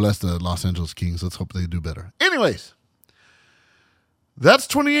 And God bless the Los Angeles Kings. Let's hope they do better. Anyways, that's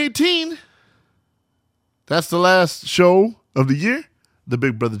 2018. That's the last show of the year, the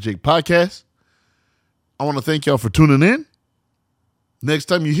Big Brother Jake podcast. I want to thank y'all for tuning in. Next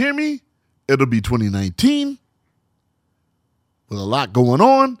time you hear me, it'll be 2019 with a lot going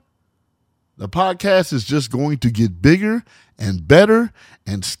on. The podcast is just going to get bigger and better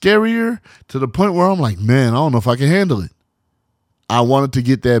and scarier to the point where I'm like, man, I don't know if I can handle it. I want it to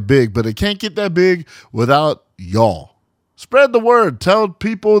get that big, but it can't get that big without y'all. Spread the word. Tell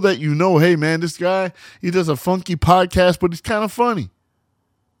people that you know, hey, man, this guy, he does a funky podcast, but he's kind of funny.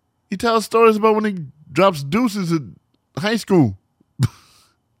 He tells stories about when he drops deuces in high school.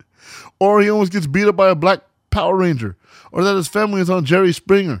 Or he almost gets beat up by a black Power Ranger. Or that his family is on Jerry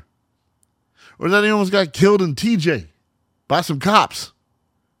Springer. Or that he almost got killed in TJ by some cops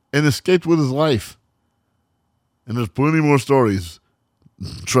and escaped with his life. And there's plenty more stories.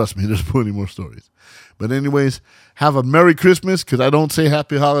 Trust me, there's plenty more stories. But anyways, have a Merry Christmas, because I don't say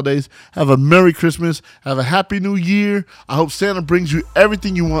Happy Holidays. Have a Merry Christmas. Have a Happy New Year. I hope Santa brings you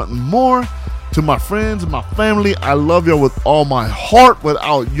everything you want and more. To my friends and my family, I love y'all with all my heart.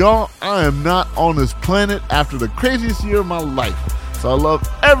 Without y'all, I am not on this planet after the craziest year of my life. So I love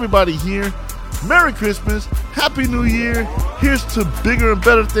everybody here. Merry Christmas. Happy New Year. Here's to bigger and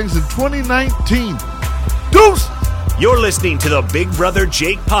better things in 2019. Deuce! You're listening to the Big Brother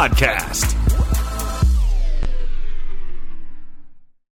Jake podcast.